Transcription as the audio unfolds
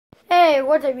Hey,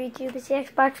 what's up YouTube? It's the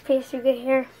Xbox Pastry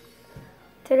here.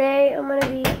 Today I'm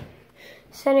gonna be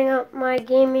setting up my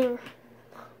gaming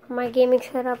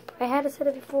setup. I had a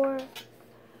setup before. I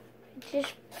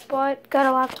just got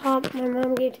a laptop my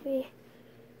mom gave to me.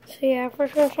 So yeah,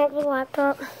 first we're gonna start with the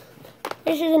laptop.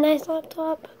 This is a nice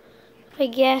laptop, I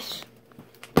guess.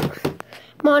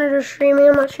 Monitor streaming.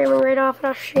 I'm not streaming right off, but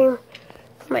I'll stream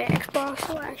my Xbox.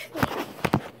 So actually,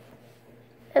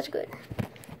 that's good.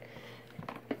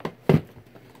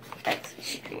 That's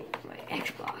stream my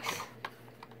Xbox.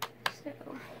 So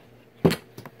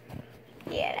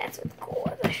yeah, that's what's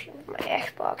cool. I stream my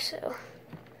Xbox. So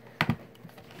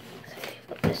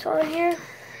put this on here.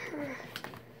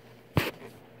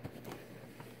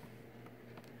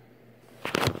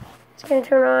 It's gonna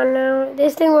turn on now.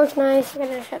 This thing works nice. I'm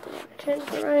gonna shut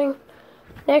the running.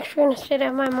 Next, we're gonna set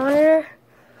up my monitor,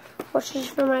 which is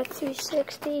for my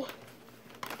 360.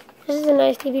 This is a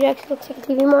nice TV. It actually looks like a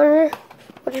TV monitor,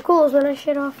 which is cool. Is when I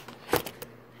shut off.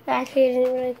 Actually, it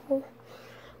isn't really cool.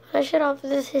 When I shut off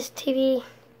this TV.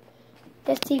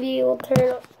 This TV will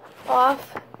turn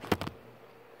off.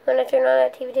 When I turn on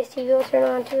that TV, this TV will turn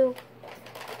on too.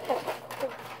 That's cool.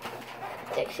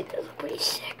 It actually does look pretty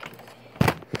sick.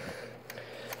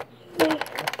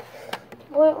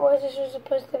 What was this? Was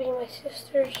supposed to be my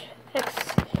sister's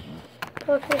Xbox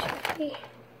 360.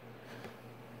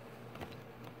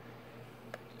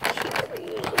 She never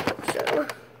used it, so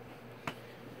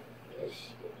yes,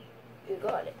 you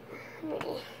got it.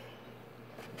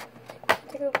 I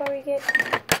think we'll probably get.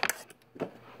 I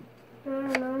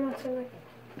don't know. I'm not sure.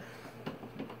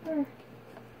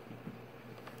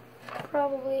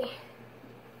 Probably.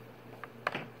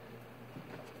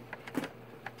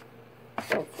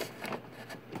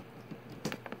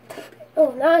 Oh,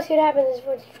 now I see what happens is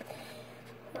what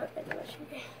not that much.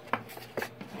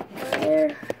 Right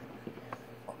there.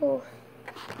 Cool.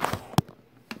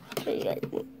 So you guys.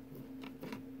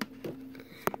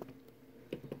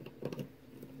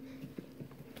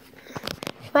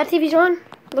 My TV's on.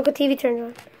 Look what TV turns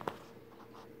on.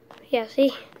 Yeah,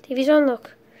 see? TV's on,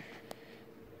 look.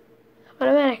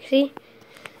 Automatic, see?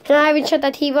 And I even shut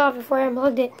that TV off before I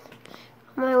unplugged it.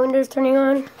 My window's turning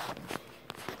on.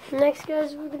 Next,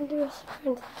 guys, we're gonna do is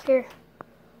here.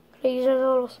 Could use as a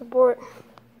little support.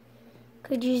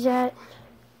 Could use that.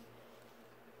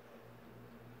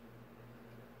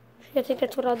 I think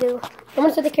that's what I'll do. I'm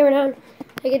gonna set the camera down.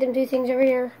 I get them two things over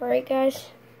here. Alright, guys.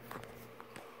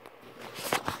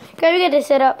 Gotta get this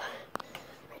set up.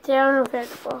 Right there, I don't know if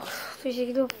that's well, so you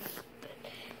can do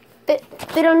a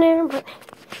bit on there, but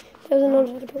doesn't know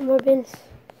to put more bins.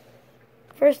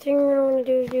 First thing we're gonna want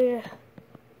to do is do the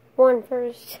one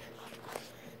first.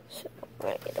 So I'm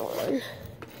gonna get the one.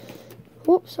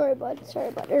 Whoops, sorry bud.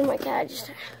 There's my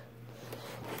cat.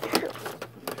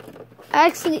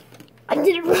 Actually, I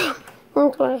did it wrong.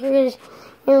 I'm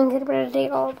gonna take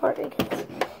it all apart because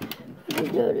I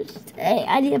just noticed. Hey,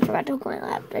 I forgot to hook my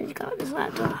laptop. I just got this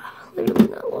laptop literally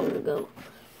not long ago.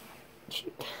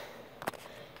 Shoot.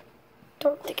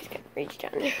 Don't think it's gonna reach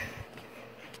down there.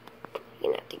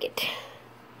 You're gonna have to get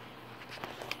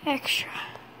extra.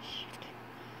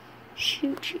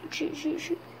 Shoot.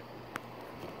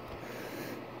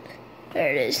 There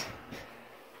it is.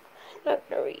 Not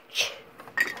gonna reach.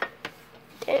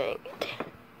 Dang it.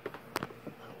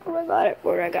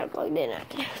 Where I got it plugged in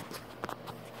at.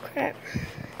 Crap.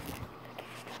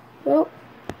 Nope.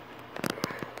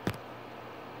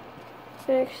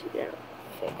 Fixed.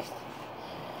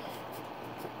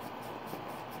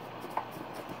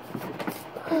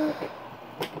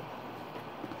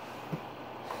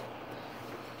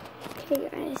 Okay,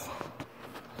 guys.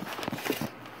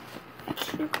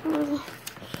 Actually, cool.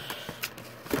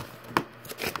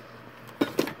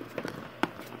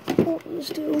 What let's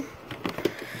do?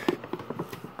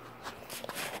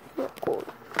 Not cool.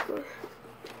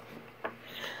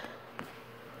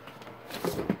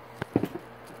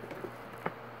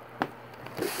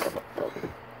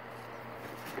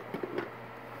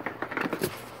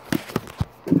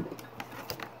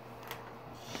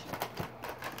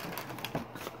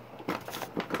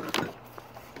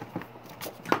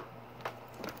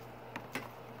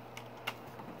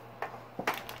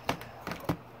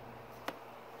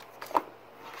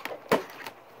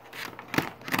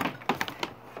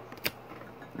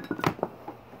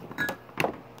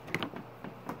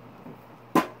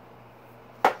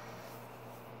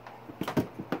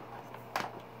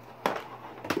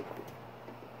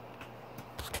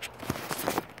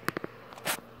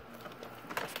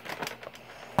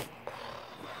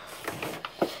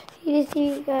 You see,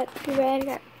 you got too bad. I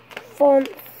got foam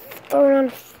thrown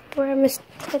on where I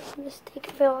mistake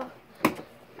fell off.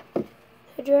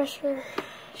 the dresser.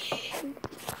 Shoot.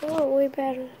 Oh, way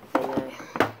better than I.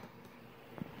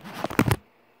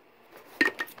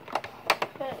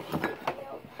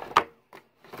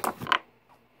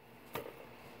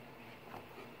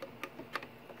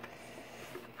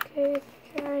 Okay,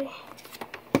 try.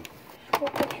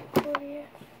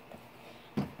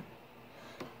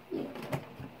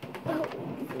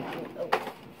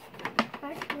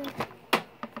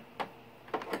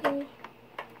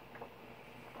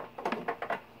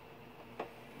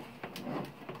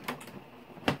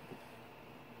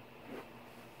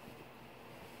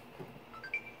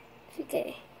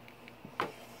 Okay.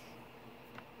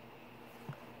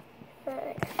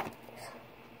 Alright.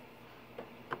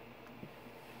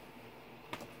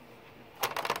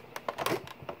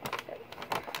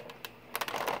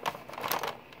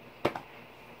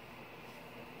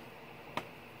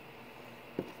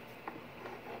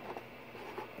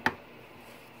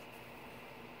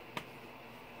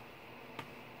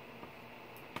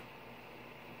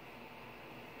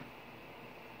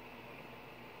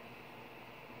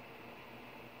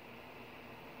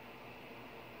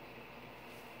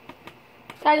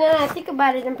 Now that I think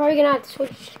about it, I'm probably gonna have to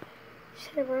switch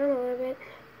it around a little bit.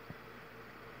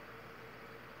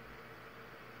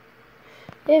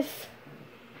 If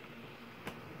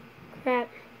crap.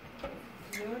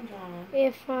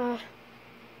 If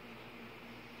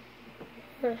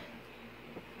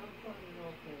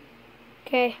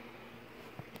okay.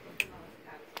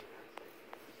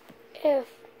 If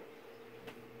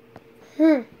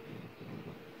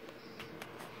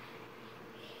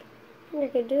what I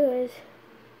could do is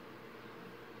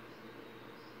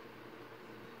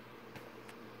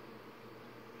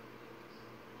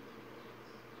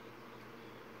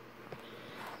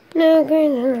no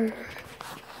green.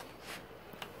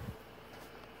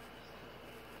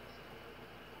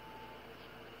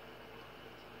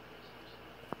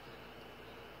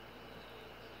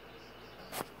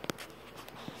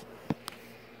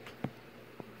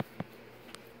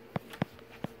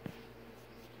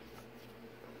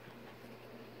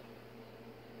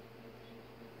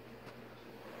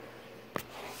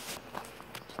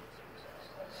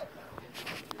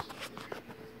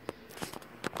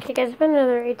 Okay guys, I put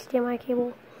another HDMI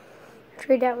cable.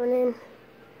 Trade that one in.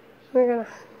 We're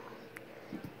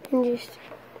gonna just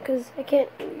because I can't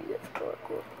use it for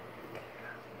record.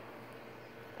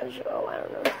 So I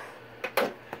don't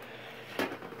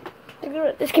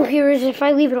know. This computer is, if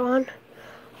I leave it on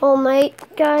all night,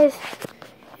 guys,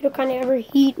 it'll kind of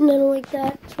overheat, and I don't like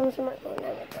that. So I'm not going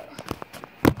down like that.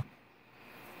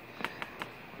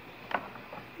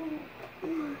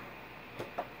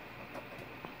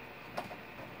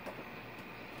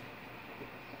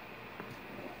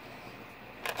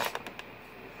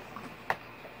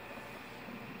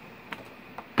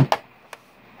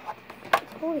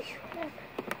 Holy crap.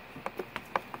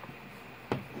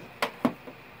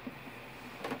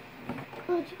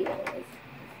 Oh, geez.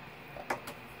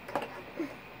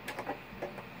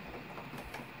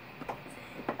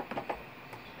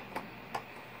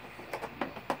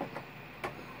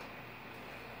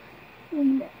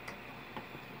 No.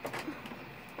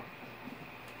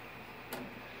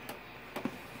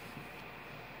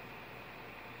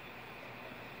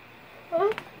 Huh?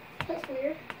 That's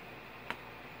weird.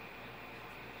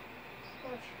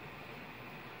 Watch.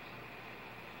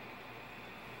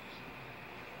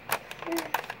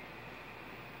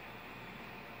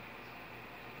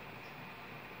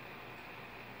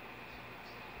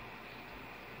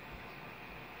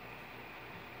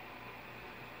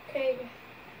 Okay.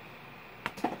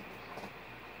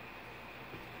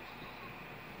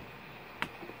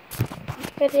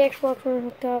 Got the Xbox One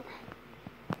hooked up.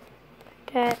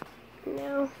 Got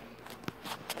now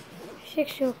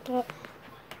 6 hooked up.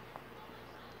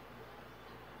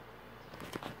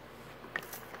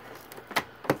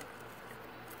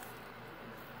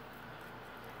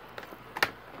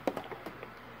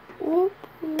 Whoop,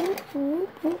 whoop,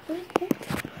 whoop, whoop, whoop.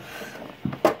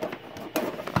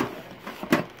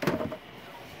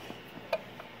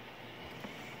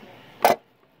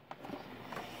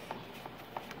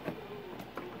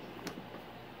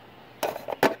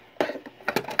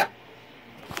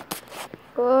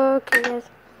 Okay guys,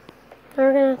 now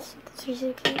we're gonna set the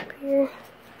 360 up here.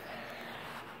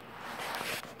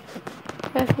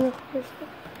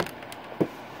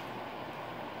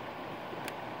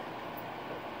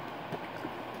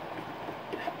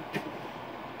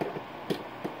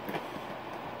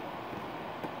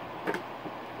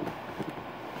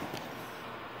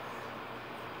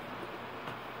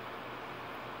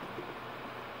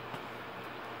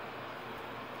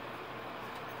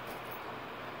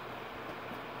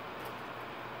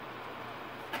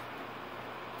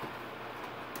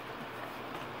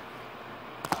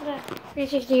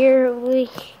 360 here really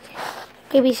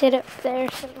could be set up there,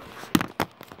 so.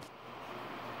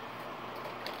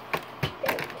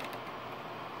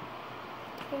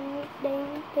 Ding,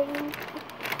 ding, ding.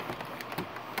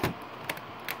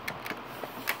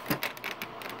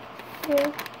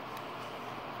 Yeah.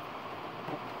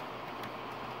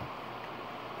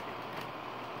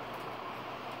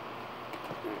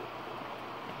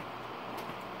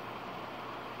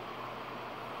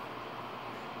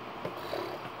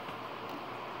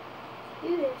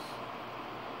 Do this.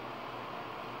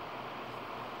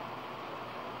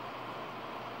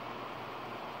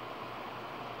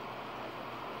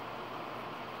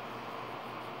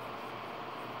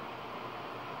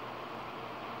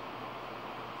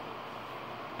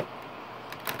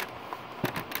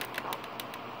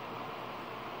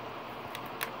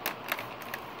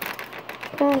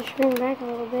 I'm going to shrink back a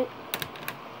little bit.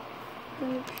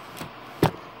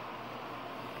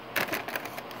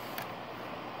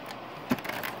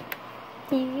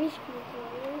 TV screen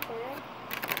volume back.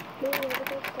 Maybe a little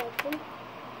bit section.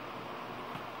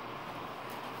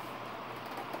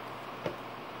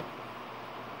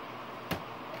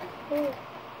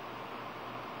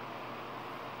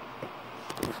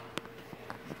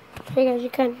 Hey guys, you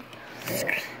can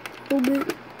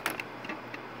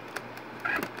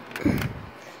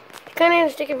kind of have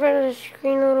to stick in front of the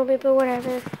screen a little bit, but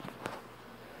whatever.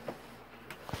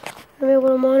 I'm able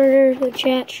to monitor the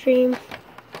chat stream.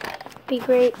 Be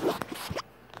great.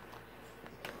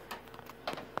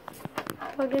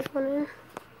 Plug this one in.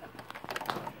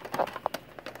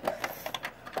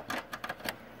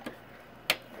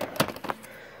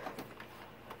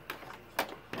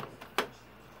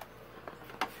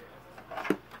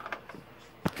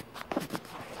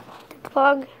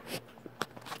 Plug.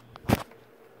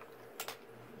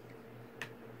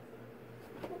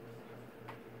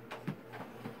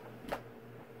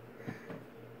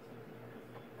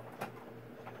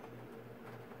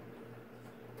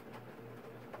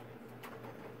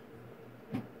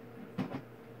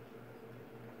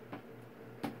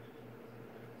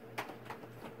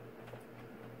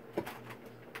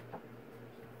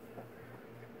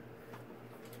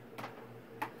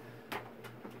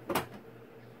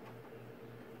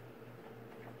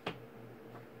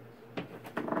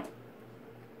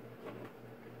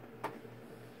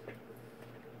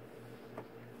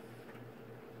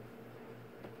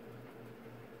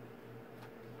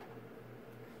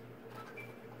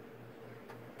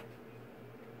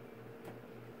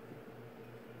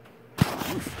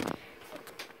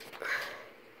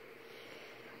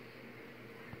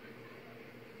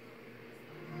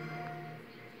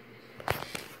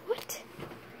 What?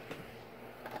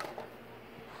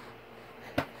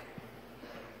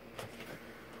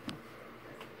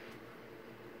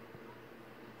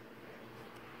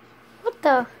 What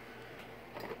the?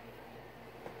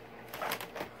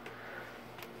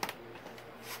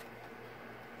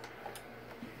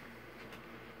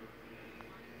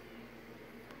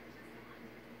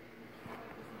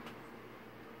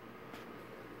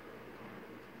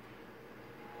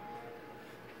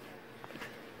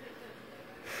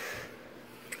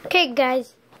 Okay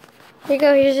guys, here you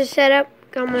go, here's the setup.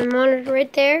 Got my monitor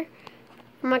right there,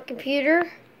 my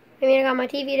computer, I got my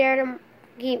TV there to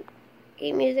keep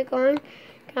music going.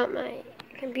 Got my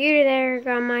computer there,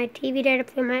 got my TV there to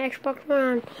play my Xbox One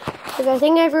on. So guys,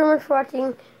 thank you guys very much for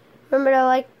watching. Remember to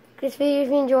like this video if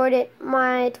you enjoyed it.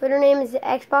 My Twitter name is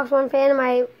Xbox One Fan,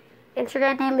 my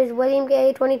Instagram name is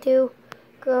WilliamGay22.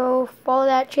 Go follow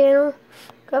that channel,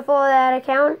 go follow that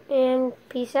account, and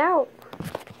peace out.